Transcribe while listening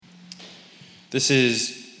This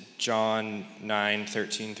is John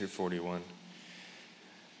 9:13 through 41.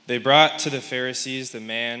 They brought to the Pharisees the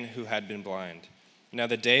man who had been blind. Now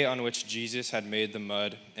the day on which Jesus had made the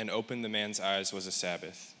mud and opened the man's eyes was a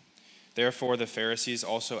Sabbath. Therefore the Pharisees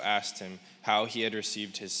also asked him how he had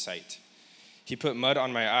received his sight. He put mud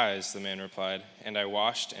on my eyes, the man replied, and I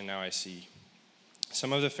washed, and now I see.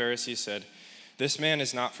 Some of the Pharisees said, "This man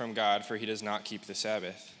is not from God, for he does not keep the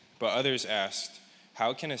Sabbath." But others asked,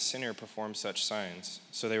 "How can a sinner perform such signs?"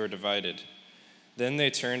 So they were divided. Then they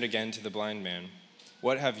turned again to the blind man.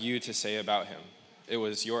 "What have you to say about him? It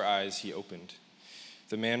was your eyes he opened."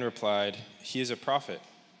 The man replied, "He is a prophet."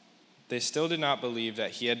 They still did not believe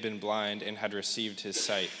that he had been blind and had received his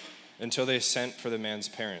sight, until they sent for the man's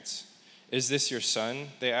parents. "Is this your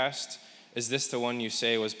son?" they asked. "Is this the one you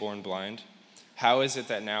say was born blind? How is it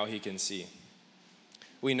that now he can see?"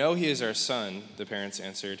 "We know he is our son," the parents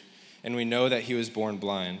answered, "and we know that he was born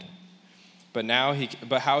blind. But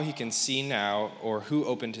how he can see now, or who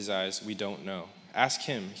opened his eyes, we don't know. Ask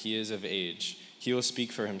him, he is of age. He will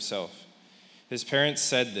speak for himself." His parents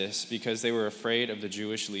said this because they were afraid of the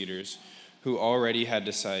Jewish leaders, who already had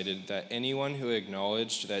decided that anyone who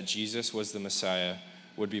acknowledged that Jesus was the Messiah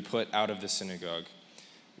would be put out of the synagogue.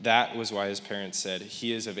 That was why his parents said,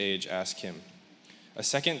 "He is of age, ask him." A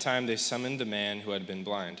second time they summoned the man who had been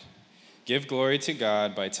blind. "Give glory to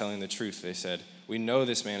God by telling the truth," they said. "We know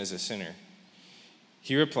this man is a sinner."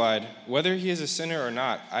 He replied, "Whether he is a sinner or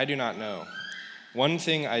not, I do not know. One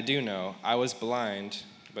thing I do know, I was blind,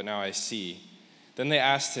 but now I see." Then they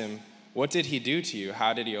asked him, "What did he do to you?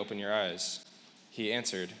 How did he open your eyes?" He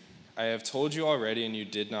answered, "I have told you already and you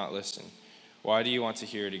did not listen. Why do you want to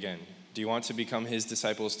hear it again? Do you want to become his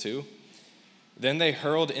disciples too?" Then they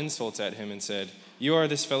hurled insults at him and said, "You are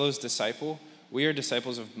this fellow's disciple? We are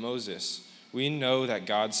disciples of Moses. We know that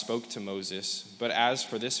God spoke to Moses, but as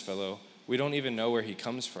for this fellow, we don't even know where he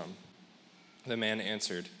comes from." The man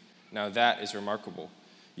answered, "Now that is remarkable.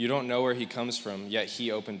 You don't know where he comes from, yet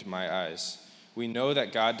he opened my eyes. We know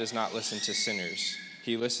that God does not listen to sinners.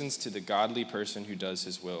 He listens to the godly person who does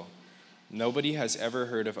his will. Nobody has ever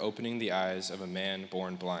heard of opening the eyes of a man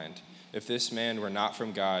born blind. If this man were not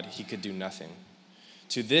from God, he could do nothing."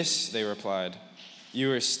 To this they replied, "You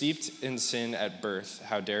were steeped in sin at birth.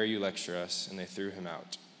 How dare you lecture us?" And they threw him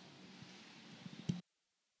out.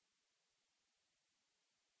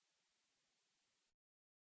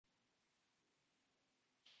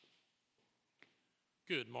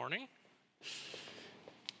 Good morning.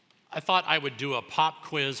 I thought I would do a pop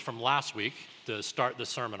quiz from last week to start the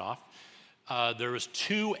sermon off. There was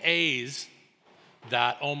 2 A's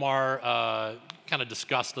that Omar kind of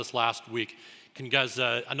discussed this last week. Can you guys,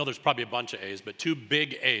 I know there's probably a bunch of A's, but 2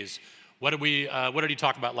 big A's. What did he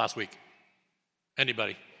talk about last week?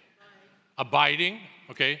 Anybody? Abiding.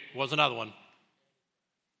 Okay, what was another one?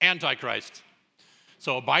 Antichrist.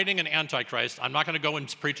 So abiding and Antichrist. I'm not going to go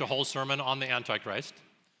and preach a whole sermon on the Antichrist,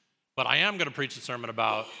 but I am going to preach a sermon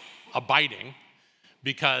about abiding,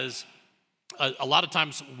 because a lot of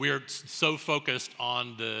times we're so focused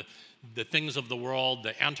on the things of the world,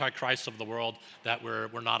 the Antichrist of the world, that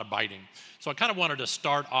we're not abiding. So I kind of wanted to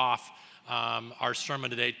start off our sermon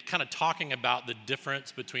today kind of talking about the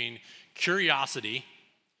difference between curiosity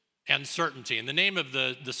and certainty. And the name of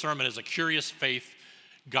the sermon is A Curious Faith,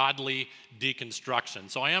 Godly Deconstruction.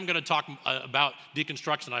 So I am going to talk about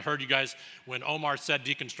deconstruction. I heard you guys, when Omar said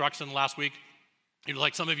deconstruction last week,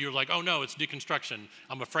 some of you were like, "Oh no, it's deconstruction.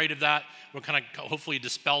 I'm afraid of that." We'll kind of hopefully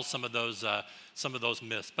dispel some of those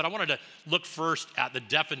myths. But I wanted to look first at the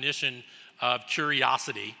definition of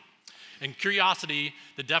curiosity. And curiosity,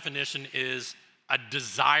 the definition is a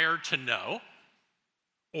desire to know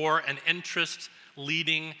or an interest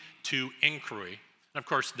leading to inquiry. And of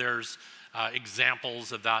course, there's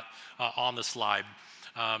examples of that on the slide.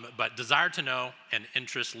 But desire to know and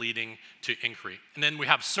interest leading to inquiry. And then we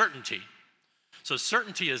have certainty. So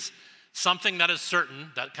certainty is something that is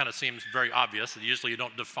certain. That kind of seems very obvious. Usually you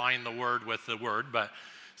don't define the word with the word, but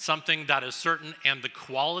something that is certain, and the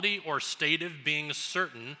quality or state of being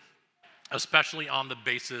certain, especially on the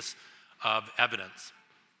basis of evidence.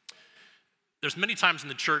 There's many times in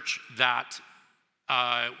the church that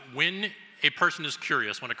when a person is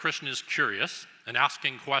curious, when a Christian is curious and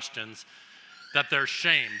asking questions, that they're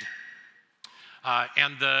shamed.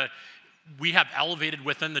 We have elevated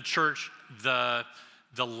within the church the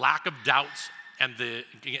lack of doubts and the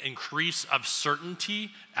increase of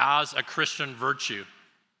certainty as a Christian virtue.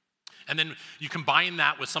 And then you combine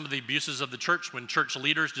that with some of the abuses of the church when church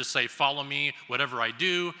leaders just say, "Follow me, whatever I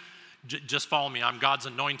do, just follow me. I'm God's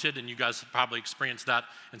anointed," and you guys have probably experienced that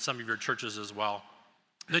in some of your churches as well.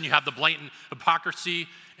 Then you have the blatant hypocrisy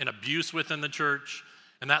and abuse within the church,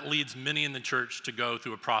 and that leads many in the church to go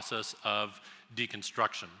through a process of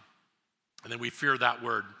deconstruction. And then we fear that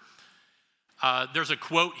word. There's a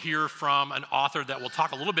quote here from an author that we'll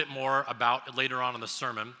talk a little bit more about later on in the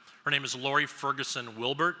sermon. Her name is Lori Ferguson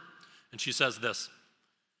Wilbert, and she says this: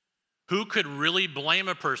 "Who could really blame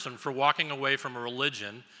a person for walking away from a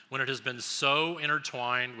religion when it has been so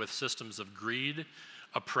intertwined with systems of greed,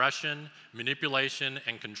 oppression, manipulation,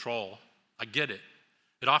 and control? I get it.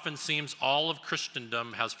 It often seems all of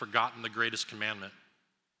Christendom has forgotten the greatest commandment.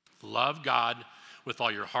 Love God with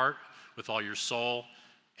all your heart, with all your soul,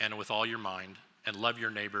 and with all your mind, and love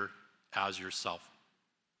your neighbor as yourself."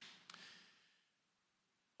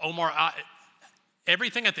 Omar,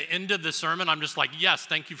 everything at the end of the sermon, I'm just like, yes,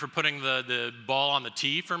 thank you for putting the ball on the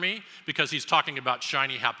tee for me, because he's talking about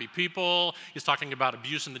shiny, happy people. He's talking about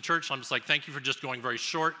abuse in the church. So I'm just like, thank you for just going very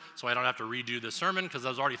short so I don't have to redo the sermon, because I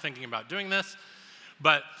was already thinking about doing this.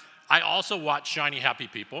 But I also watch Shiny, Happy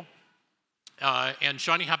People. And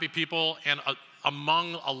Shiny, Happy People, and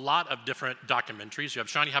among a lot of different documentaries, you have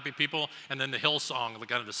Shiny, Happy People, and then the Hillsong, the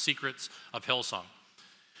kind of the secrets of Hillsong.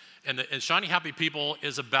 And Shiny Happy People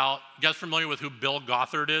is about, you guys familiar with who Bill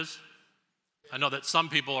Gothard is? I know that some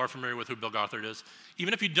people are familiar with who Bill Gothard is.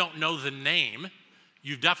 Even if you don't know the name,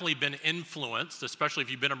 you've definitely been influenced, especially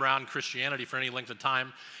if you've been around Christianity for any length of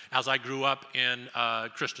time. As I grew up in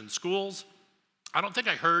Christian schools, I don't think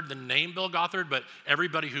I heard the name Bill Gothard, but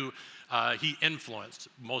everybody who he influenced,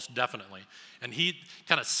 most definitely. And he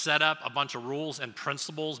kind of set up a bunch of rules and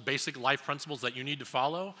principles, basic life principles that you need to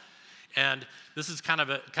follow. And this is kind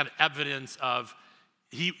of evidence of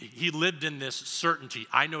he lived in this certainty.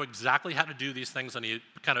 I know exactly how to do these things, and he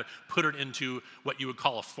kind of put it into what you would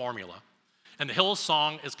call a formula. And the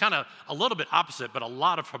Hillsong is kind of a little bit opposite, but a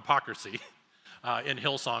lot of hypocrisy in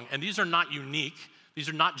Hillsong. And these are not unique. These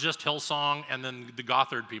are not just Hillsong and then the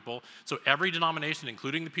Gothard people. So every denomination,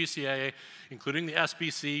 including the PCA, including the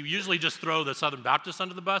SBC, usually just throw the Southern Baptists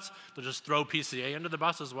under the bus. They'll just throw PCA under the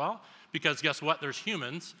bus as well, because guess what? There's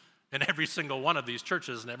humans in every single one of these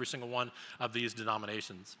churches and every single one of these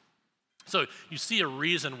denominations. So you see a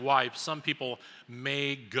reason why some people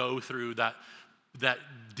may go through that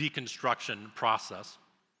deconstruction process.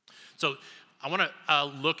 So I want to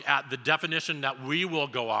look at the definition that we will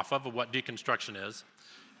go off of what deconstruction is.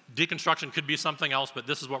 Deconstruction could be something else, but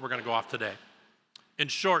this is what we're going to go off today. In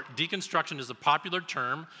short, deconstruction is a popular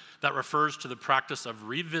term that refers to the practice of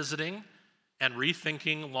revisiting and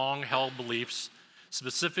rethinking long-held beliefs,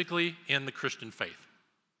 specifically in the Christian faith.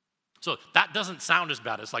 So that doesn't sound as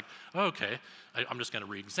bad. It's like, okay, I'm just going to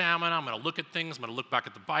re-examine. I'm going to look at things. I'm going to look back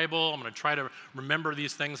at the Bible. I'm going to try to remember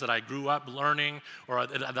these things that I grew up learning or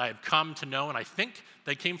that I've come to know, and I think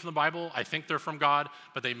they came from the Bible. I think they're from God,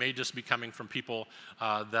 but they may just be coming from people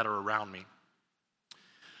that are around me.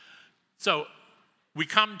 So we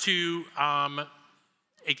come to a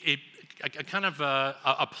kind of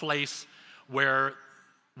a place where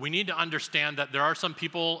we need to understand that there are some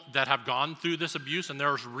people that have gone through this abuse, and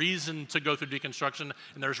there's reason to go through deconstruction,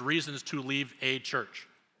 and there's reasons to leave a church.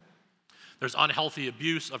 There's unhealthy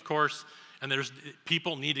abuse, of course, and there's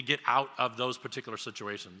people need to get out of those particular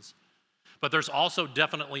situations. But there's also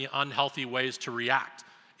definitely unhealthy ways to react.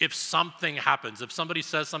 If something happens, if somebody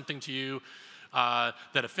says something to you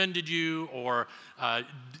that offended you or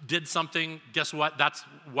did something, guess what? That's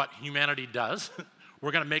what humanity does.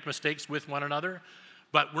 We're going to make mistakes with one another.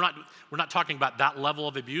 But we're not talking about that level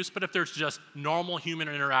of abuse, but if there's just normal human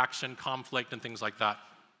interaction, conflict, and things like that,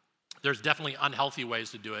 there's definitely unhealthy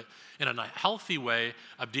ways to do it. And a healthy way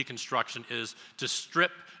of deconstruction is to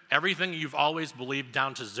strip everything you've always believed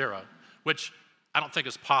down to zero, which I don't think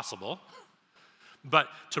is possible, but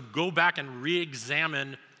to go back and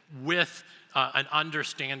re-examine with an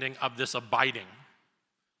understanding of this abiding.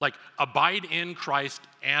 Like, abide in Christ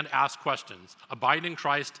and ask questions. Abide in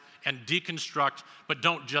Christ and deconstruct, but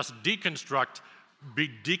don't just deconstruct, be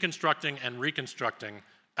deconstructing and reconstructing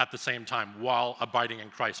at the same time while abiding in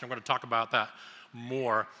Christ. And we're going to talk about that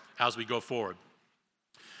more as we go forward.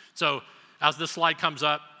 So, as this slide comes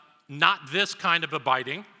up, not this kind of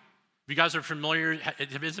abiding. If you guys are familiar,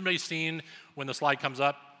 have anybody seen when the slide comes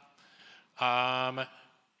up?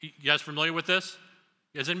 You guys familiar with this?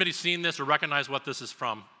 Has anybody seen this or recognize what this is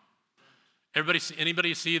from?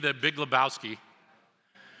 Anybody see the Big Lebowski?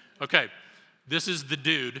 Okay, this is the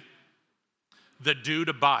dude. The dude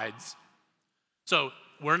abides. So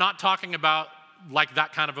we're not talking about like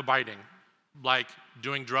that kind of abiding, like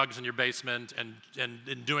doing drugs in your basement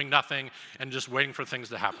and doing nothing and just waiting for things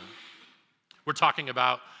to happen. We're talking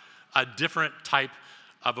about a different type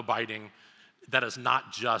of abiding that is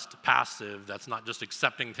not just passive, that's not just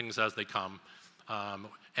accepting things as they come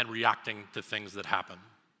and reacting to things that happen.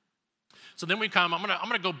 So then I'm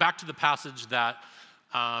gonna go back to the passage that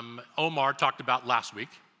Omar talked about last week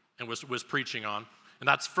and was preaching on, and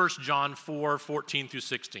that's 1 John 4, 14 through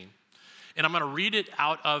 16. And I'm gonna read it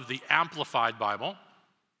out of the Amplified Bible,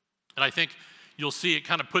 and I think you'll see it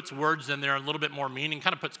kind of puts words in there, a little bit more meaning,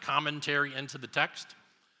 kind of puts commentary into the text.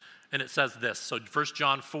 And it says this, so 1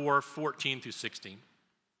 John 4, 14 through 16.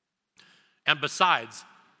 And besides,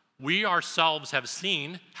 we ourselves have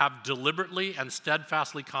seen, have deliberately and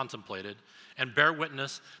steadfastly contemplated, and bear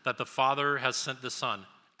witness that the Father has sent the Son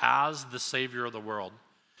as the Savior of the world.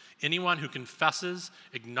 Anyone who confesses,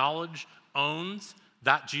 acknowledges, owns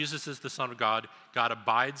that Jesus is the Son of God, God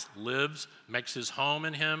abides, lives, makes his home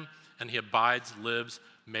in him, and he abides, lives,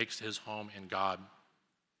 makes his home in God.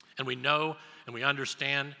 And we know and we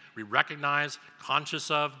understand, we recognize,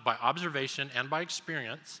 conscious of by observation and by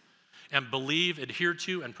experience, and believe, adhere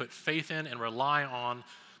to, and put faith in and rely on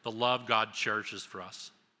the love God cherishes for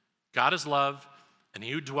us. God is love, and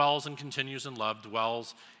he who dwells and continues in love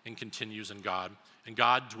dwells and continues in God, and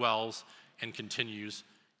God dwells and continues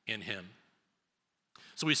in him.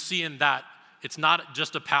 So we see in that it's not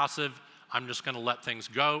just a passive, I'm just going to let things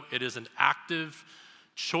go. It is an active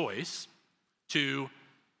choice to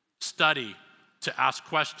study, to ask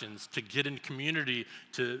questions, to get in community,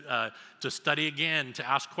 to study again, to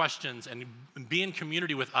ask questions, and be in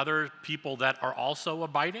community with other people that are also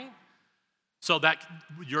abiding, so that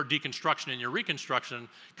your deconstruction and your reconstruction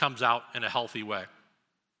comes out in a healthy way.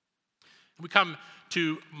 We come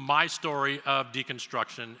to my story of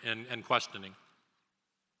deconstruction and questioning.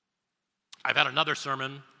 I've had another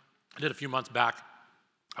sermon I did a few months back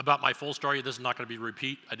about my full story. This is not going to be a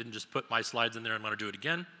repeat. I didn't just put my slides in there. I'm going to do it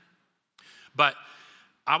again. But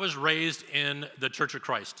I was raised in the Church of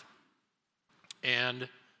Christ. And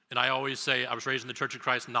I always say I was raised in the Church of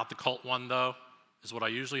Christ, not the cult one, though, is what I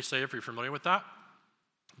usually say if you're familiar with that.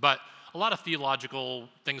 But a lot of theological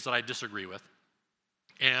things that I disagree with.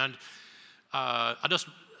 And I just,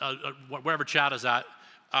 wherever Chad is at,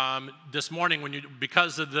 this morning,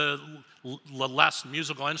 because of the less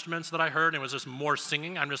musical instruments that I heard, and it was just more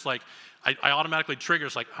singing, I'm just like, I automatically trigger,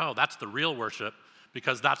 it's like, oh, that's the real worship,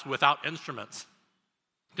 because that's without instruments.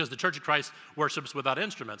 Because the Church of Christ worships without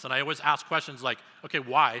instruments. And I always ask questions like, okay,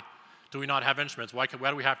 why do we not have instruments? Why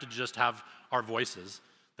do we have to just have our voices?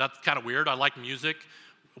 That's kind of weird. I like music.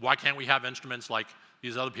 Why can't we have instruments like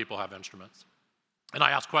these other people have instruments? And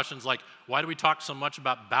I ask questions like, why do we talk so much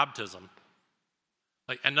about baptism?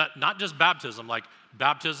 And not just baptism, like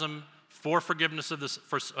baptism for forgiveness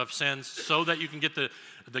of sins, so that you can get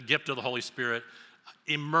the gift of the Holy Spirit.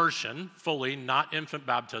 Immersion, fully, not infant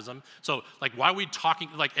baptism. So, why are we talking,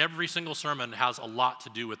 every single sermon has a lot to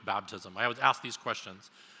do with baptism. I always ask these questions.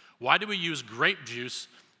 Why do we use grape juice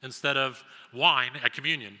instead of wine at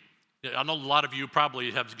communion? I know a lot of you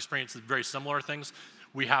probably have experienced very similar things.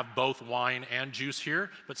 We have both wine and juice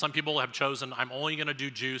here, but some people have chosen, I'm only going to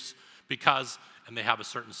do juice because, and they have a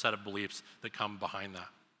certain set of beliefs that come behind that.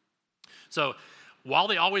 So, while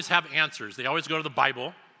they always have answers, they always go to the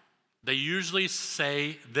Bible, they usually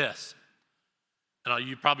say this, and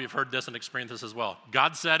you probably have heard this and experienced this as well.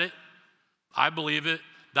 God said it, I believe it,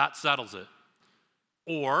 that settles it.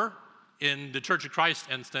 Or, in the Church of Christ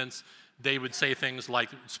instance, they would say things like,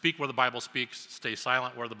 speak where the Bible speaks, stay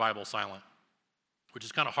silent where the Bible's silent, which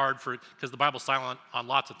is kind of hard because the Bible's silent on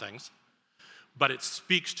lots of things, but it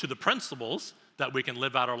speaks to the principles that we can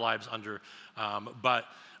live out our lives under, but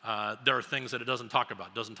there are things that it doesn't talk about.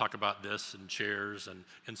 It doesn't talk about this and chairs and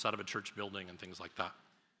inside of a church building and things like that.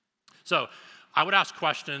 So I would ask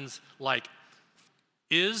questions like,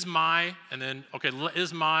 is my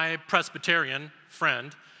Presbyterian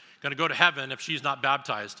friend going to go to heaven if she's not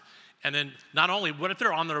baptized? And then not only, what if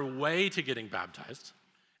they're on their way to getting baptized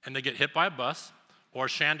and they get hit by a bus or a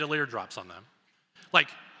chandelier drops on them?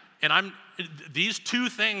 These two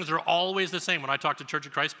things are always the same. When I talk to Church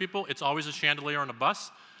of Christ people, it's always a chandelier on a bus.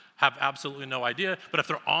 Have absolutely no idea. But if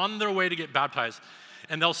they're on their way to get baptized,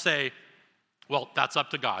 and they'll say, well, that's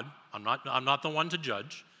up to God. I'm not the one to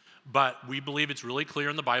judge, but we believe it's really clear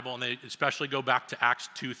in the Bible, and they especially go back to Acts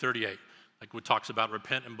 2:38, what talks about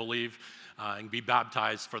repent and believe and be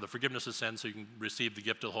baptized for the forgiveness of sins so you can receive the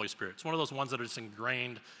gift of the Holy Spirit. It's one of those ones that is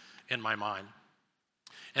ingrained in my mind.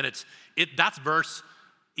 And that's verse.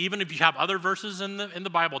 Even if you have other verses in the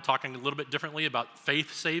Bible talking a little bit differently about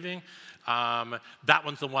faith saving, that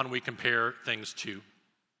one's the one we compare things to.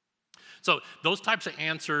 So those types of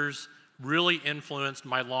answers really influenced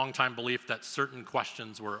my longtime belief that certain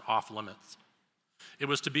questions were off limits. It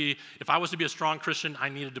was to be, if I was to be a strong Christian, I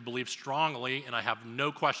needed to believe strongly, and I have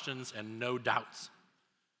no questions and no doubts.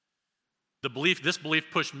 This belief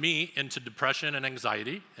pushed me into depression and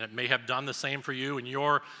anxiety, and it may have done the same for you, and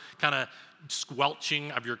your kind of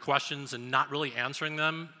squelching of your questions and not really answering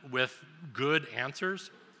them with good answers.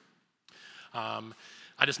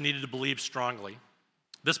 I just needed to believe strongly.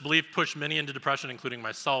 This belief pushed many into depression, including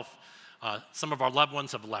myself. Some of our loved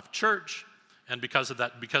ones have left church, and because of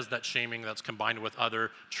that shaming that's combined with other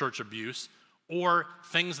church abuse, or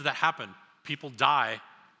things that happen, people die,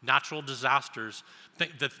 natural disasters.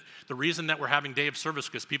 The reason that we're having day of service is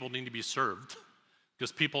because people need to be served,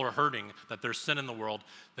 because people are hurting, that there's sin in the world,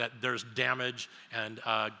 that there's damage, and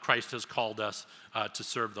Christ has called us to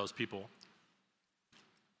serve those people.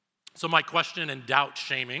 So my question and doubt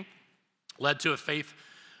shaming led to a faith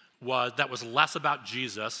that was less about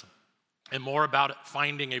Jesus and more about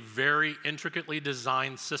finding a very intricately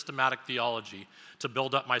designed systematic theology to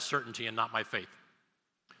build up my certainty and not my faith.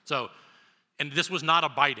 So, and this was not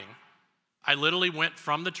abiding. I literally went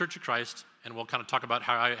from the Church of Christ, and we'll kind of talk about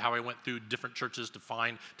how I went through different churches to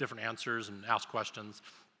find different answers and ask questions.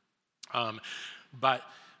 But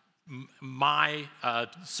my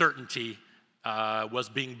certainty was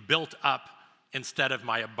being built up instead of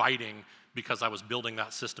my abiding, because I was building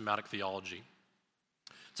that systematic theology.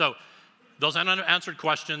 So those unanswered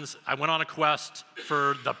questions, I went on a quest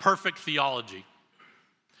for the perfect theology.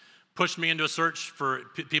 Pushed me into a search for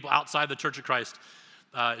people outside the Church of Christ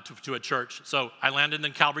to a church. So I landed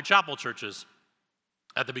in Calvary Chapel churches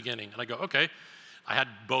at the beginning. And I go, okay, I had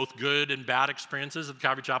both good and bad experiences at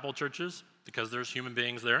Calvary Chapel churches because there's human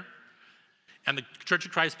beings there. And the Church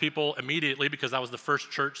of Christ people immediately, because that was the first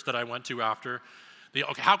church that I went to after,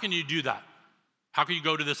 okay, how can you do that? How can you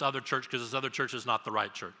go to this other church because this other church is not the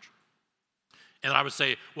right church? And I would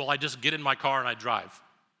say, well, I just get in my car and I drive.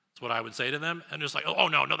 That's what I would say to them. And it's like, oh,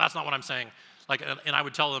 no, that's not what I'm saying. Like, and I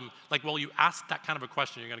would tell them, like, well, you ask that kind of a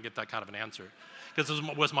question, you're going to get that kind of an answer. Because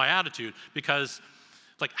this was my attitude. Because,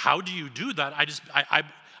 like, how do you do that?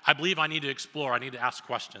 I believe I need to explore. I need to ask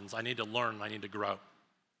questions. I need to learn. I need to grow.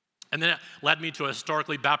 And then it led me to a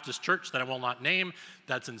historically Baptist church that I will not name.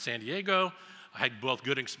 That's in San Diego. I had both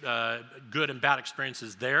good and bad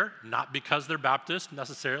experiences there, not because they're Baptist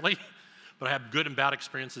necessarily, but I had good and bad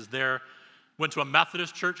experiences there. Went to a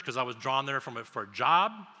Methodist church because I was drawn there for a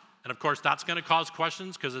job. And of course, that's going to cause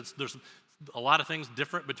questions because there's a lot of things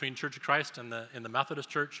different between Church of Christ and the Methodist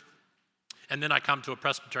church. And then I come to a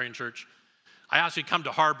Presbyterian church. I actually come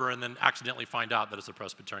to Harbor and then accidentally find out that it's a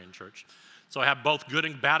Presbyterian church. So I have both good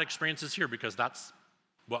and bad experiences here because that's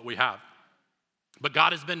what we have. But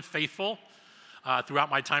God has been faithful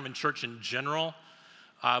throughout my time in church in general.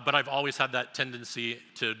 But I've always had that tendency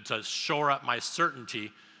to shore up my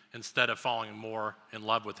certainty instead of falling more in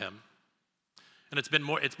love with him. And it's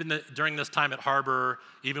been during this time at Harbor,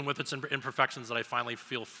 even with its imperfections, that I finally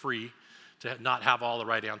feel free to not have all the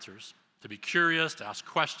right answers, to be curious, to ask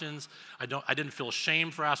questions. I didn't feel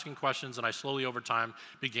shame for asking questions, and I slowly over time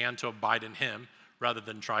began to abide in him rather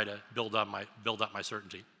than try to build up my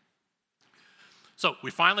certainty. So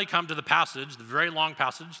we finally come to the passage, the very long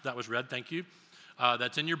passage that was read, thank you,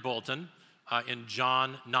 that's in your bulletin in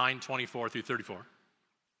John 9:24 through 34.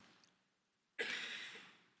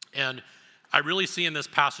 And I really see in this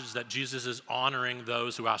passage that Jesus is honoring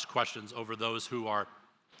those who ask questions over those who are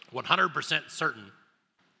 100% certain.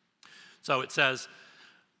 So it says,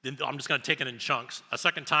 I'm just going to take it in chunks. A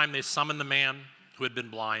second time they summoned the man who had been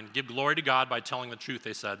blind. Give glory to God by telling the truth,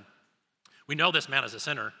 they said. We know this man is a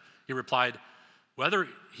sinner. He replied, whether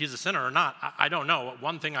he's a sinner or not, I don't know.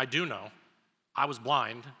 One thing I do know, I was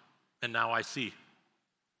blind and now I see.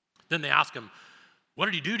 Then they asked him, what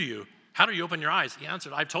did he do to you? How did you open your eyes? He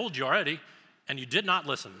answered, I've told you already, and you did not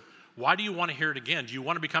listen. Why do you want to hear it again? Do you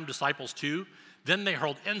want to become disciples too? Then they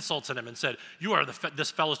hurled insults at him and said, you are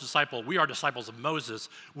this fellow's disciple. We are disciples of Moses.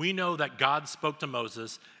 We know that God spoke to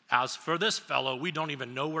Moses. As for this fellow, we don't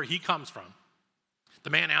even know where he comes from. The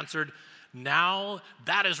man answered, now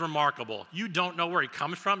that is remarkable. You don't know where he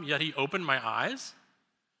comes from, yet he opened my eyes?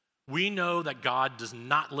 We know that God does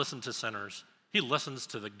not listen to sinners. He listens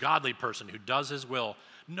to the godly person who does his will.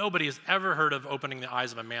 Nobody has ever heard of opening the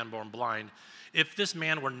eyes of a man born blind. If this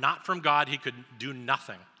man were not from God, he could do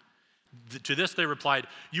nothing. To this they replied,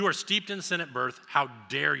 you are steeped in sin at birth. How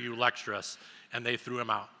dare you lecture us? And they threw him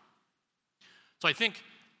out. So I think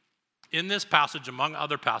in this passage, among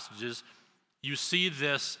other passages, you see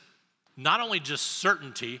this not only just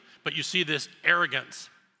certainty, but you see this arrogance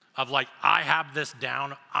of like, I have this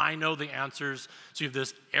down, I know the answers. So you have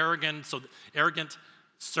this arrogant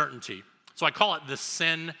certainty. So I call it the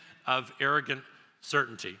sin of arrogant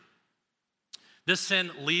certainty. This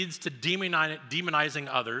sin leads to demonizing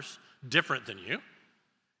others different than you.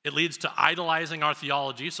 It leads to idolizing our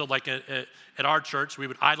theology. So like at our church, we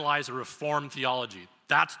would idolize a Reformed theology.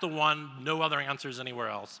 That's the one, no other answers anywhere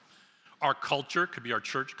else. Our culture could be our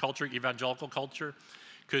church culture, evangelical culture.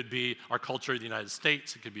 Could be our culture of the United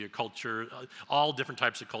States. It could be a culture, all different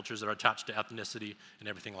types of cultures that are attached to ethnicity and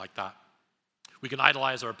everything like that. We can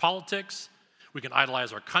idolize our politics. We can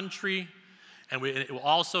idolize our country. And it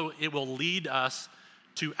will lead us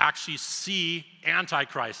to actually see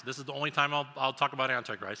Antichrist. This is the only time I'll talk about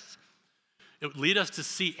Antichrist. It would lead us to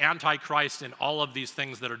see Antichrist in all of these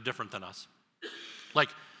things that are different than us. Like,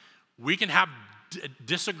 we can have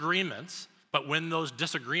disagreements, but when those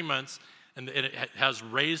disagreements, and it has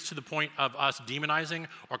raised to the point of us demonizing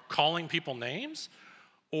or calling people names,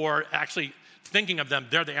 or actually thinking of them,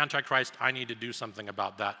 they're the Antichrist, I need to do something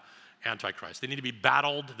about that Antichrist. They need to be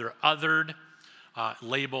battled, they're othered,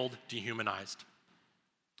 labeled, dehumanized.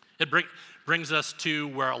 It brings us to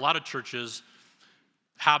where a lot of churches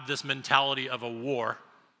have this mentality of a war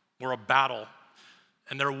or a battle,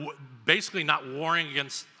 and they're basically not warring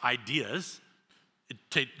against ideas.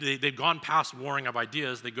 They've gone past warring of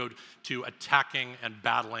ideas. They go to attacking and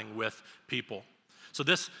battling with people. So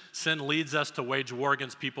this sin leads us to wage war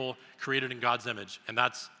against people created in God's image, and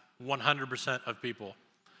that's 100% of people.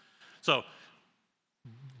 So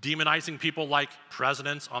demonizing people like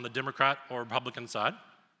presidents on the Democrat or Republican side,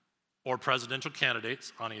 or presidential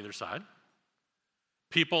candidates on either side.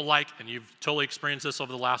 People like, and you've totally experienced this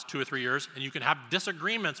over the last 2 or 3 years, and you can have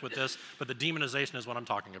disagreements with this, but the demonization is what I'm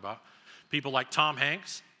talking about. People like Tom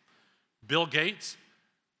Hanks, Bill Gates,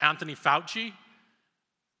 Anthony Fauci,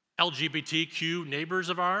 LGBTQ neighbors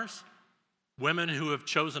of ours, women who have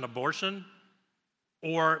chosen abortion,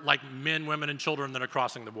 or like men, women, and children that are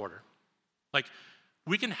crossing the border. Like,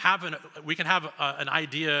 we can have an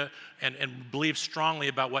idea and believe strongly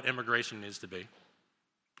about what immigration needs to be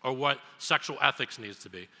or what sexual ethics needs to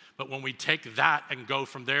be. But when we take that and go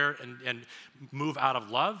from there and move out of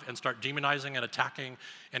love and start demonizing and attacking,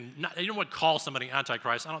 and you don't want to call somebody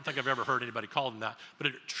Antichrist. I don't think I've ever heard anybody call them that, but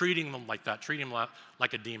treating them like that, treating them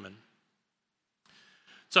like a demon.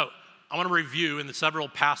 So I want to review in the several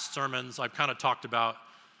past sermons, I've kind of talked about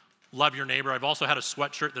love your neighbor. I've also had a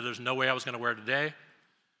sweatshirt that there's no way I was going to wear today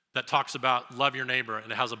that talks about love your neighbor,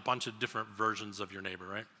 and it has a bunch of different versions of your neighbor,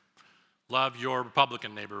 right? Love your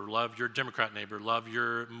Republican neighbor, love your Democrat neighbor, love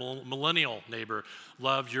your millennial neighbor,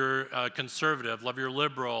 love your conservative, love your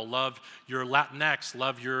liberal, love your Latinx,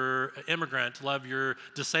 love your immigrant, love your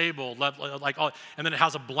disabled, love like all, and then it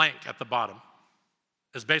has a blank at the bottom.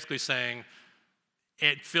 It's basically saying,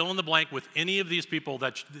 fill in the blank with any of these people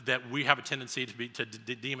that we have a tendency to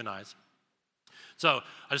demonize. So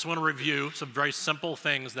I just want to review some very simple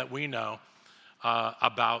things that we know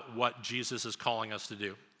about what Jesus is calling us to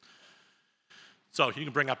do. So you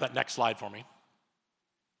can bring up that next slide for me.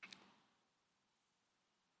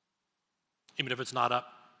 Even if it's not up,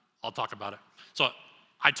 I'll talk about it. So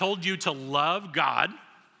I told you to love God,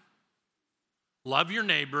 love your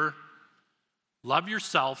neighbor, love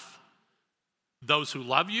yourself, those who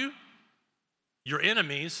love you, your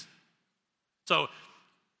enemies. So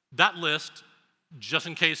that list, just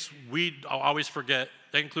in case we always forget,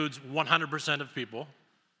 that includes 100% of people.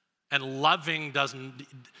 And loving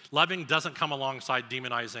doesn't come alongside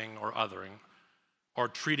demonizing or othering or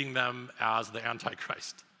treating them as the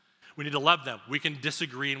Antichrist. We need to love them. We can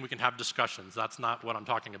disagree and we can have discussions. That's not what I'm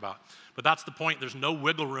talking about. But that's the point. There's no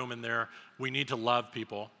wiggle room in there. We need to love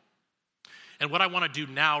people. And what I want to do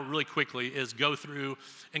now really quickly is go through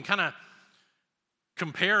and kind of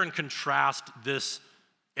compare and contrast this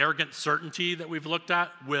arrogant certainty that we've looked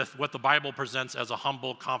at with what the Bible presents as a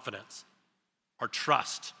humble confidence or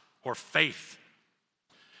trust or faith.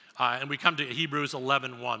 And we come to Hebrews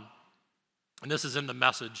 11:1. And this is in the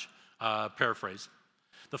Message paraphrase.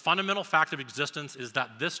 The fundamental fact of existence is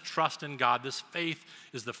that this trust in God, this faith,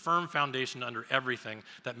 is the firm foundation under everything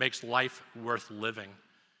that makes life worth living.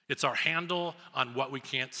 It's our handle on what we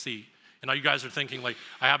can't see. And now you guys are thinking, like,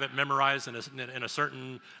 I have it memorized in a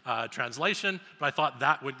certain translation, but I thought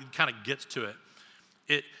that would kind of get to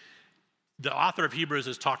it. The author of Hebrews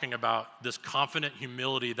is talking about this confident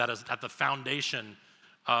humility that is at the foundation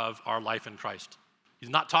of our life in Christ. He's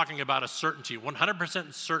not talking about a certainty,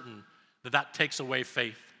 100% certain that takes away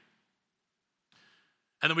faith.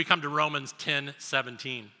 And then we come to Romans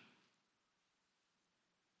 10:17.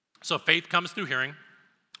 So faith comes through hearing,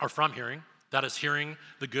 or from hearing. That is hearing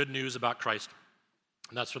the good news about Christ.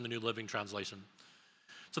 And that's from the New Living Translation.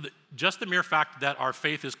 So just the mere fact that our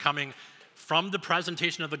faith is coming from the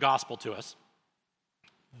presentation of the gospel to us,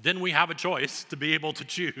 then we have a choice to be able to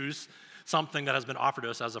choose something that has been offered to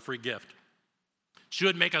us as a free gift.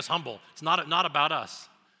 Should make us humble. It's not about us.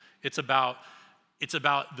 It's about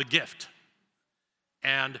the gift.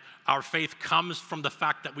 And our faith comes from the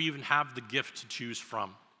fact that we even have the gift to choose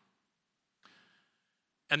from.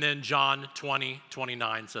 And then John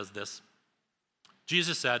 20:29 says this.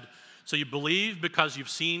 Jesus said, "So you believe because you've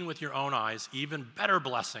seen with your own eyes, even better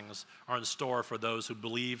blessings are in store for those who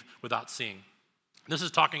believe without seeing." This is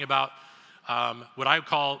talking about what I would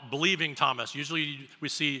call believing Thomas. Usually we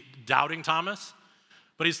see doubting Thomas,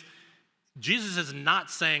 but Jesus is not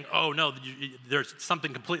saying, oh no, there's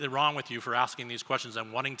something completely wrong with you for asking these questions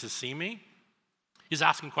and wanting to see me. He's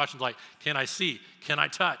asking questions like, can I see? Can I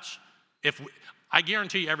touch? I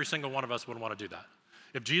guarantee every single one of us would want to do that.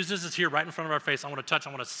 If Jesus is here right in front of our face, I want to touch, I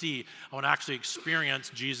want to see, I want to actually experience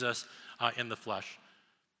Jesus in the flesh.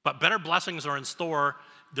 But better blessings are in store.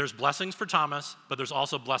 There's blessings for Thomas, but there's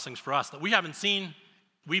also blessings for us that we haven't seen.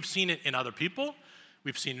 We've seen it in other people.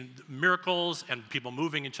 We've seen miracles and people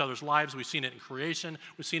moving each other's lives. We've seen it in creation.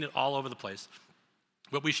 We've seen it all over the place.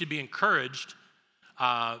 But we should be encouraged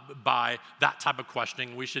by that type of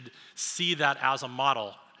questioning. We should see that as a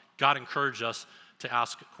model. God encouraged us to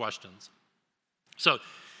ask questions. So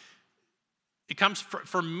it comes,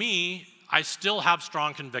 for me, I still have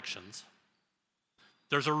strong convictions.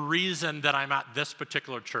 There's a reason that I'm at this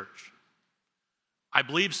particular church. I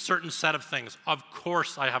believe certain set of things. Of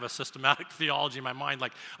course, I have a systematic theology in my mind,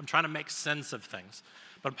 like I'm trying to make sense of things.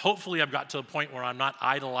 But hopefully I've got to a point where I'm not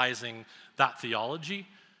idolizing that theology,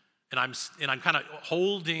 and I'm kind of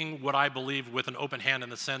holding what I believe with an open hand in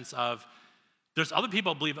the sense of there's other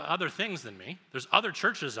people who believe other things than me. There's other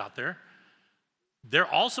churches out there. They're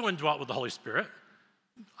also indwelt with the Holy Spirit.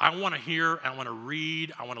 I want to hear, I want to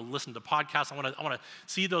read, I want to listen to podcasts, I want to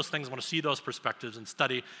see those things, I want to see those perspectives and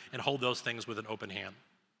study and hold those things with an open hand.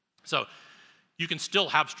 So you can still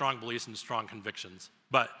have strong beliefs and strong convictions,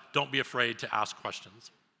 but don't be afraid to ask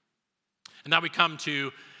questions. And now we come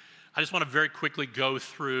to, I just want to very quickly go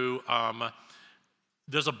through,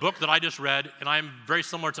 there's a book that I just read, and I'm very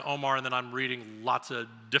similar to Omar, and then I'm reading lots of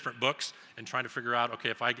different books and trying to figure out, okay,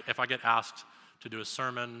 if I get asked to do a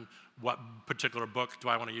sermon, what particular book do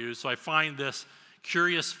I want to use? So I find this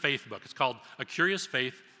Curious Faith book. It's called A Curious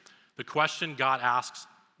Faith, The Question God Asks,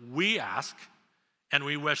 We Ask, and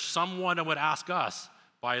We Wish Someone Would Ask Us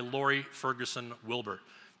by Lori Ferguson Wilbert.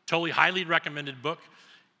 Totally highly recommended book.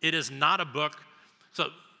 It is not a book, so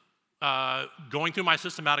going through my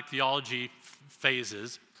systematic theology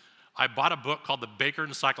phases, I bought a book called the Baker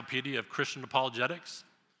Encyclopedia of Christian Apologetics.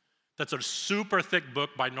 That's a super thick book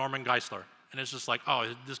by Norman Geisler. And it's just like,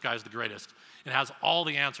 oh, this guy's the greatest. It has all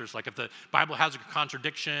the answers. Like if the Bible has a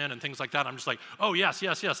contradiction and things like that, I'm just like, oh, yes.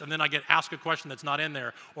 And then I get asked a question that's not in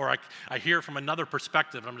there, or I hear from another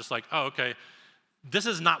perspective, and I'm just like, oh, okay. This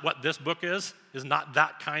is not what this book is not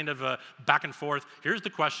that kind of a back and forth. Here's the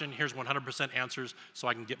question, here's 100% answers, so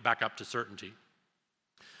I can get back up to certainty.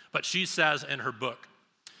 But she says in her book,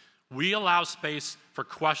 we allow space for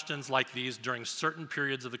questions like these during certain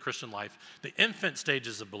periods of the Christian life, the infant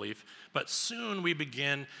stages of belief, but soon we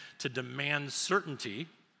begin to demand certainty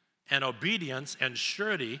and obedience and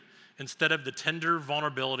surety instead of the tender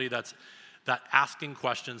vulnerability that asking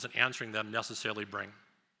questions and answering them necessarily bring.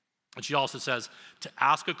 And she also says, to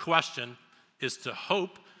ask a question is to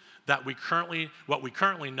hope that what we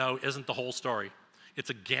currently know isn't the whole story. It's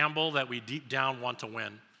a gamble that we deep down want to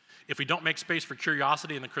win. If we don't make space for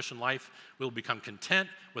curiosity in the Christian life, we'll become content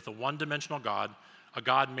with a one-dimensional God, a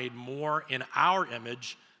God made more in our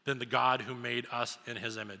image than the God who made us in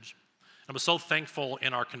his image. I was so thankful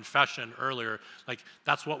in our confession earlier, like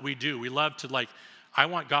that's what we do. We love to I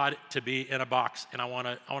want God to be in a box, and I want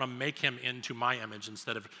to make him into my image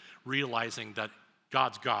instead of realizing that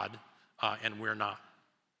God's God and we're not.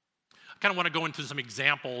 I kind of want to go into some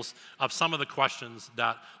examples of some of the questions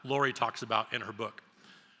that Lori talks about in her book.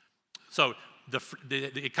 So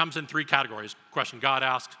it comes in three categories. Question God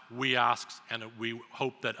asks, we ask, and we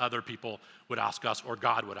hope that other people would ask us or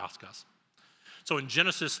God would ask us. So in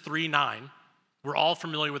Genesis 3:9, we're all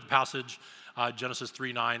familiar with the passage, Genesis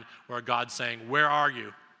 3:9, where God's saying, where are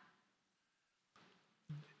you?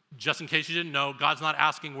 Just in case you didn't know, God's not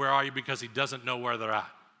asking where are you because he doesn't know where they're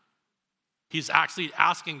at. He's actually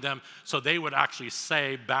asking them so they would actually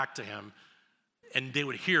say back to him, and they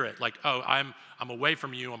would hear it like, oh, I'm away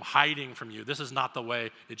from you, I'm hiding from you. This is not the way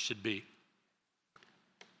it should be.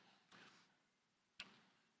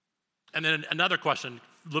 And then another question,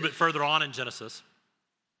 a little bit further on in Genesis.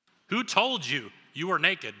 Who told you you were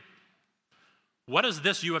naked? What is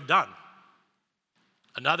this you have done?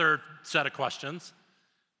 Another set of questions.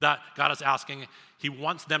 that God is asking. He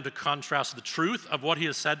wants them to contrast the truth of what he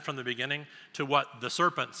has said from the beginning to what the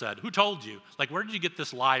serpent said. Who told you? Like, where did you get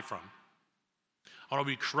this lie from? I want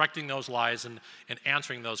to be correcting those lies and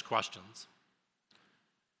answering those questions.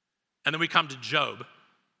 And then we come to Job.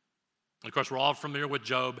 Of course, we're all familiar with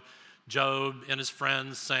Job. Job and his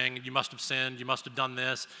friends saying, you must have sinned, you must have done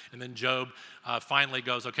this. And then Job finally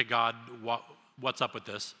goes, okay, God, what's up with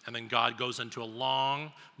this? And then God goes into a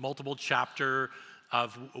long, multiple chapter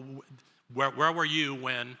of where were you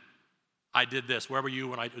when I did this? Where were you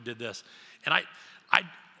when I did this? And I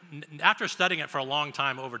after studying it for a long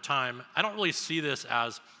time over time, I don't really see this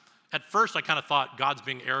as, at first I kind of thought God's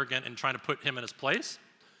being arrogant and trying to put him in his place.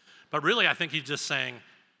 But really I think he's just saying,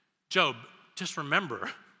 Job, just remember,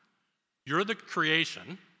 you're the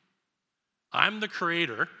creation. I'm the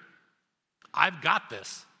creator. I've got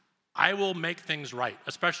this. I will make things right,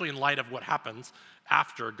 especially in light of what happens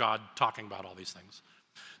after God talking about all these things.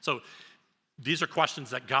 So these are questions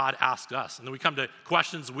that God asks us. And then we come to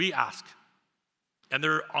questions we ask. And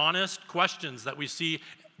they're honest questions that we see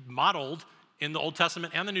modeled in the Old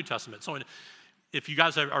Testament and the New Testament. So if you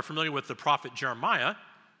guys are familiar with the prophet Jeremiah,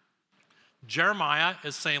 Jeremiah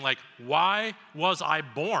is saying, like, why was I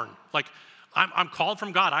born? Like, I'm called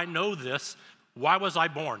from God. I know this. Why was I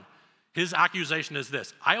born? His accusation is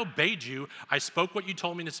this: I obeyed you. I spoke what you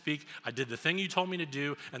told me to speak. I did the thing you told me to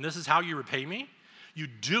do. And this is how you repay me? You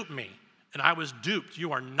duped me, and I was duped.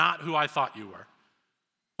 You are not who I thought you were.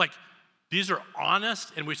 Like, these are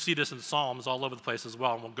honest, and we see this in Psalms all over the place as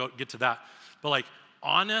well, and we'll get to that. But like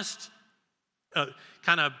honest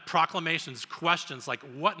kind of proclamations, questions like,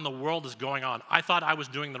 what in the world is going on? I thought I was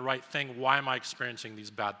doing the right thing. Why am I experiencing these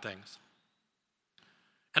bad things?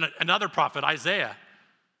 And another prophet, Isaiah,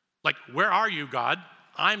 like, where are you, God?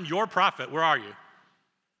 I'm your prophet. Where are you?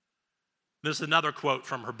 This is another quote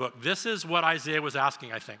from her book. This is what Isaiah was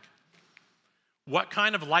asking, I think. What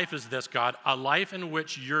kind of life is this, God? A life in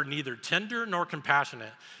which you're neither tender nor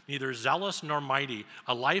compassionate, neither zealous nor mighty,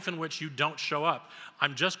 a life in which you don't show up.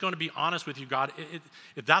 I'm just going to be honest with you, God.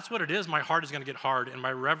 If that's what it is, my heart is going to get hard, and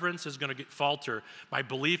my reverence is going to falter. My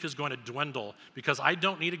belief is going to dwindle, because I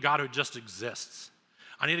don't need a God who just exists.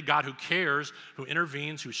 I need a God who cares, who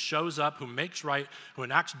intervenes, who shows up, who makes right, who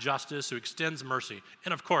enacts justice, who extends mercy.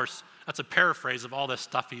 And of course, that's a paraphrase of all this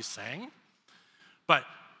stuff he's saying. But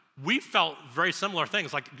we felt very similar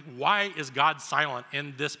things, like, why is God silent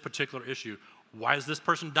in this particular issue? Why is this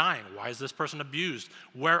person dying? Why is this person abused?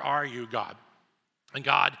 Where are you, God? And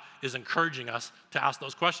God is encouraging us to ask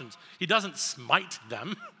those questions. He doesn't smite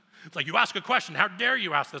them. It's like, you ask a question, how dare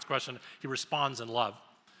you ask this question? He responds in love.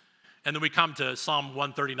 And then we come to Psalm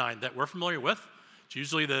 139 that we're familiar with. It's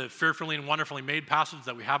usually the fearfully and wonderfully made passage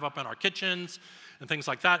that we have up in our kitchens and things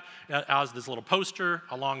like that, as this little poster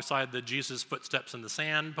alongside the Jesus footsteps in the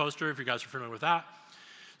sand poster, if you guys are familiar with that.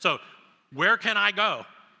 So, where can I go?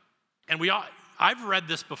 And I've read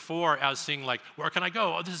this before as seeing, like, where can I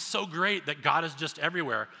go? Oh, this is so great that God is just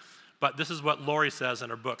everywhere. But this is what Lori says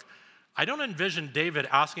in her book. I don't envision David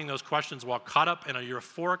asking those questions while caught up in a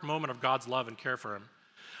euphoric moment of God's love and care for him.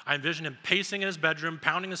 I envision him pacing in his bedroom,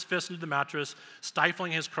 pounding his fist into the mattress,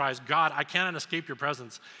 stifling his cries, God, I cannot escape your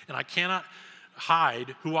presence, and I cannot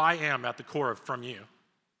hide who I am at the core from you.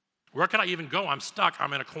 Where can I even go? I'm stuck.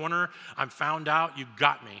 I'm in a corner. I'm found out. You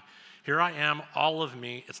got me. Here I am, all of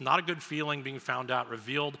me. It's not a good feeling being found out,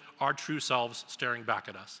 revealed, our true selves staring back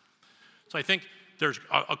at us. So I think there's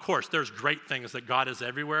great things that God is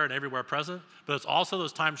everywhere and everywhere present, but it's also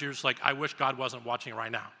those times you're just like, I wish God wasn't watching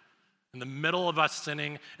right now. In the middle of us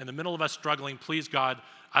sinning, in the middle of us struggling, please, God,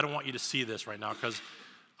 I don't want you to see this right now, because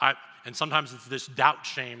and sometimes it's this doubt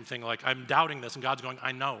shame thing, like, I'm doubting this, and God's going,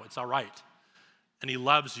 I know, it's all right. And he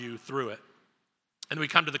loves you through it. And we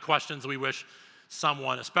come to the questions we wish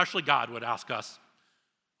someone, especially God, would ask us.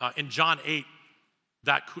 In John 8,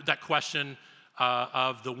 that question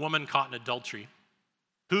of the woman caught in adultery.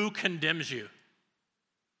 Who condemns you?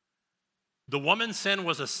 The woman's sin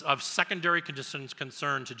was of secondary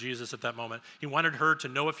concern to Jesus at that moment. He wanted her to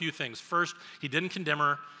know a few things. First, he didn't condemn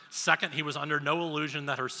her. Second, he was under no illusion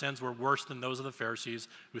that her sins were worse than those of the Pharisees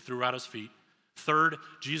who threw out his feet. Third,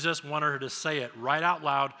 Jesus wanted her to say it right out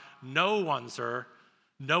loud. No one, sir,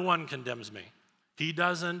 no one condemns me. He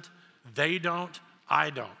doesn't, they don't, I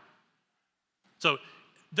don't. So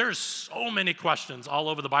there's so many questions all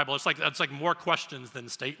over the Bible. It's like more questions than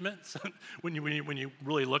statements when you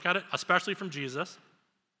really look at it, especially from Jesus.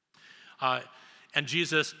 And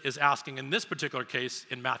Jesus is asking, in this particular case,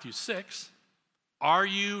 in Matthew 6, are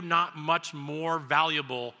you not much more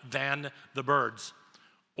valuable than the birds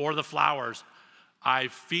or the flowers? I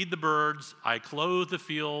feed the birds, I clothe the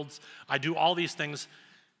fields, I do all these things.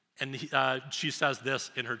 And she says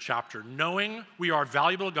this in her chapter: knowing we are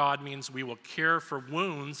valuable to God means we will care for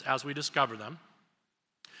wounds as we discover them.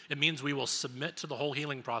 It means we will submit to the whole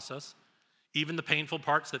healing process, even the painful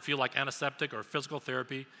parts that feel like antiseptic or physical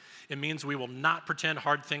therapy. It means we will not pretend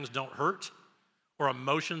hard things don't hurt, or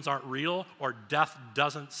emotions aren't real, or death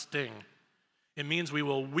doesn't sting. It means we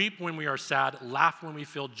will weep when we are sad, laugh when we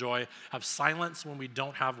feel joy, have silence when we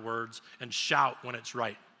don't have words, and shout when it's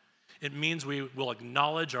right. It means we will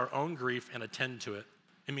acknowledge our own grief and attend to it.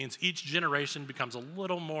 It means each generation becomes a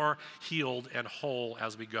little more healed and whole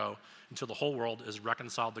as we go, until the whole world is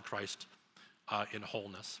reconciled to Christ in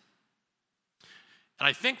wholeness. And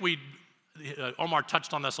I think Omar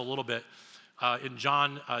touched on this a little bit in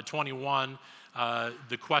John 21,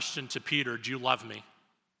 the question to Peter, do you love me?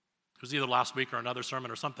 It was either last week or another sermon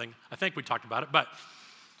or something. I think we talked about it. But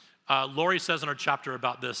Lori says in her chapter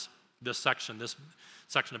about this section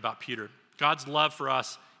about Peter, God's love for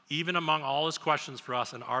us, even among all his questions for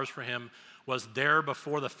us and ours for him, was there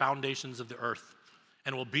before the foundations of the earth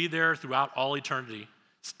and will be there throughout all eternity.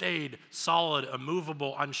 Stayed, solid,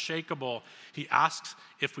 immovable, unshakable. He asks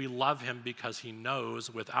if we love him because he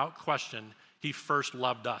knows without question he first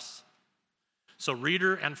loved us. So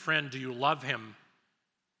reader and friend, do you love him?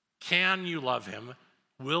 Can you love him?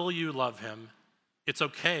 Will you love him? It's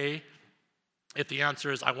okay if the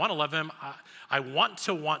answer is, I want to love him. I want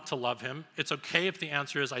to love him. It's okay if the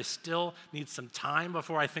answer is, I still need some time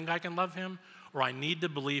before I think I can love him, or I need to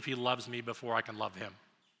believe he loves me before I can love him.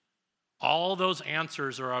 All those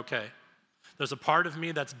answers are okay. There's a part of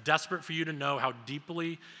me that's desperate for you to know how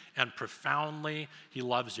deeply and profoundly he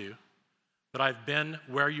loves you. But I've been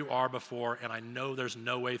where you are before, and I know there's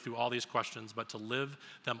no way through all these questions but to live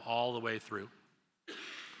them all the way through.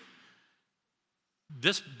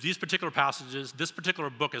 These particular passages, this particular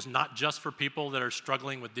book is not just for people that are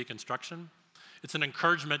struggling with deconstruction. It's an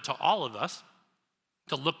encouragement to all of us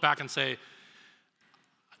to look back and say,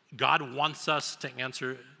 God wants us to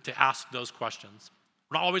ask those questions.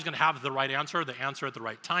 We're not always going to have the answer at the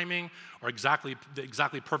right timing, or exactly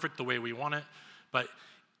perfect the way we want it. But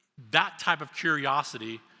that type of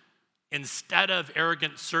curiosity, instead of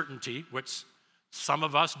arrogant certainty, which some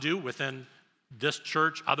of us do within this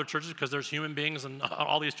church, other churches, because there's human beings in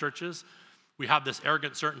all these churches, we have this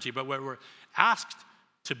arrogant certainty. But what we're asked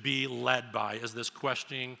to be led by is this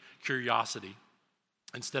questioning curiosity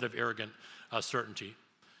instead of arrogant certainty.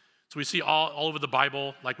 So we see all over the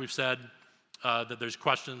Bible, like we've said, that there's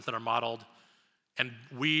questions that are modeled. And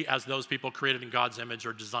we, as those people created in God's image,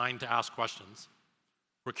 are designed to ask questions.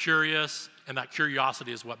 We're curious, and that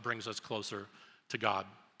curiosity is what brings us closer to God.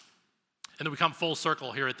 And then we come full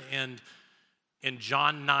circle here at the end, in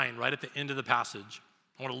John 9, right at the end of the passage.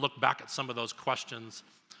 I want to look back at some of those questions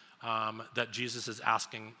that Jesus is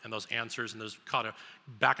asking and those answers, and there's kind of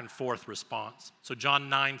back and forth response. So John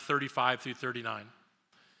 9, 35 through 39.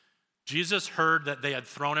 Jesus heard that they had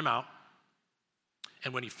thrown him out,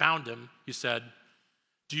 and when he found him, he said,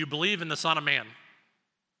 do you believe in the Son of Man?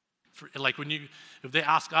 If they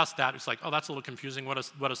ask us that, it's like, oh, that's a little confusing. What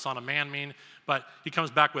does Son of Man mean? But he comes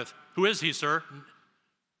back with, who is he, sir?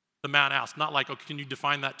 The man asked. Not like, can you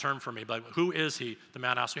define that term for me? But who is he? The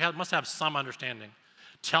man asked. We must have some understanding.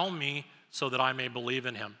 Tell me so that I may believe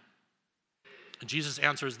in him. And Jesus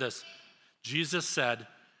answers this. Jesus said,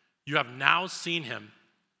 you have now seen him.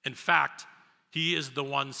 In fact, he is the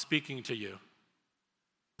one speaking to you.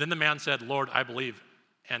 Then the man said, Lord, I believe.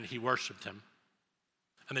 And he worshiped him.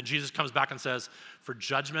 And then Jesus comes back and says, for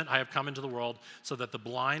judgment I have come into the world so that the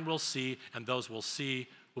blind will see and those will see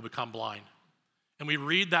will become blind. And we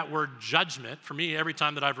read that word judgment. For me, every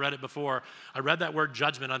time that I've read it before, I read that word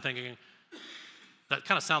judgment, I'm thinking, that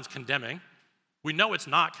kind of sounds condemning. We know it's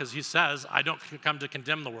not, because he says, I don't come to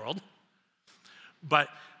condemn the world. But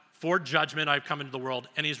for judgment I've come into the world.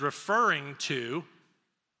 And he's referring to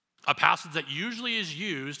a passage that usually is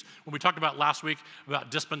used when we talked about last week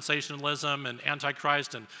about dispensationalism and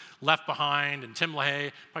Antichrist and Left Behind and Tim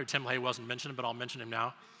LaHaye. Probably Tim LaHaye wasn't mentioned, but I'll mention him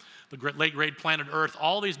now. The late great Planet Earth,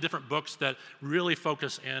 all these different books that really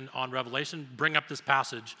focus in on Revelation bring up this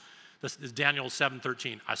passage. This is Daniel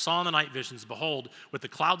 7:13. I saw in the night visions, behold, with the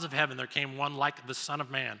clouds of heaven there came one like the Son of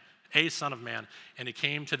Man, a Son of Man, and he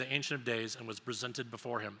came to the Ancient of Days and was presented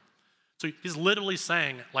before him. So he's literally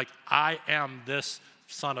saying, like, I am this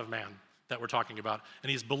Son of Man that we're talking about.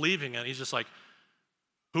 And he's believing it. He's just like,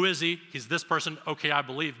 who is he? He's this person. Okay, I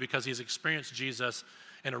believe, because he's experienced Jesus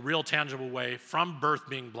in a real tangible way from birth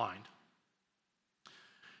being blind.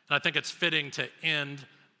 And I think it's fitting to end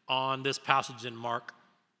on this passage in Mark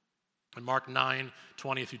 9,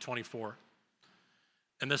 20 through 24.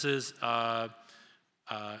 And this is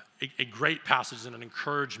a great passage and an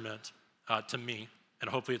encouragement to me, and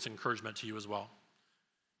hopefully it's encouragement to you as well.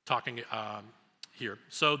 Talking here.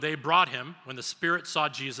 So they brought him. When the Spirit saw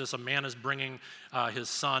Jesus, a man is bringing his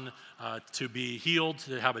son to be healed,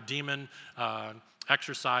 to have a demon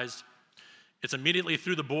exorcised. It's immediately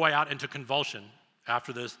threw the boy out into convulsion.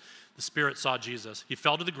 After this, the Spirit saw Jesus. He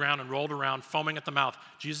fell to the ground and rolled around, foaming at the mouth.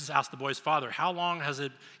 Jesus asked the boy's father, "How long has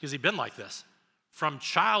he been like this?" "From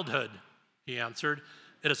childhood," he answered.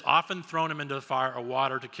 "It has often thrown him into the fire or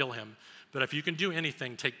water to kill him. But if you can do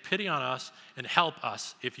anything, take pity on us and help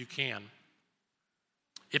us if you can."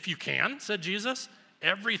 "If you can," said Jesus,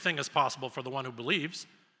 "everything is possible for the one who believes."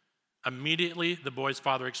 Immediately, the boy's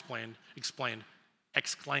father exclaimed,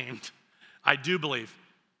 "I do believe.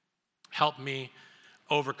 Help me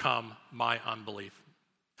overcome my unbelief."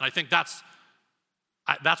 And I think that's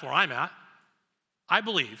where I'm at. I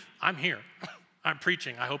believe. I'm here. I'm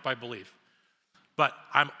preaching. I hope I believe. But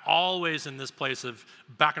I'm always in this place of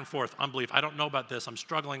back and forth, unbelief. I don't know about this. I'm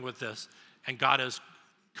struggling with this. And God is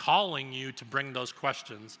calling you to bring those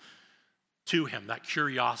questions to him, that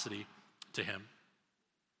curiosity to him.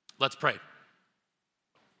 Let's pray.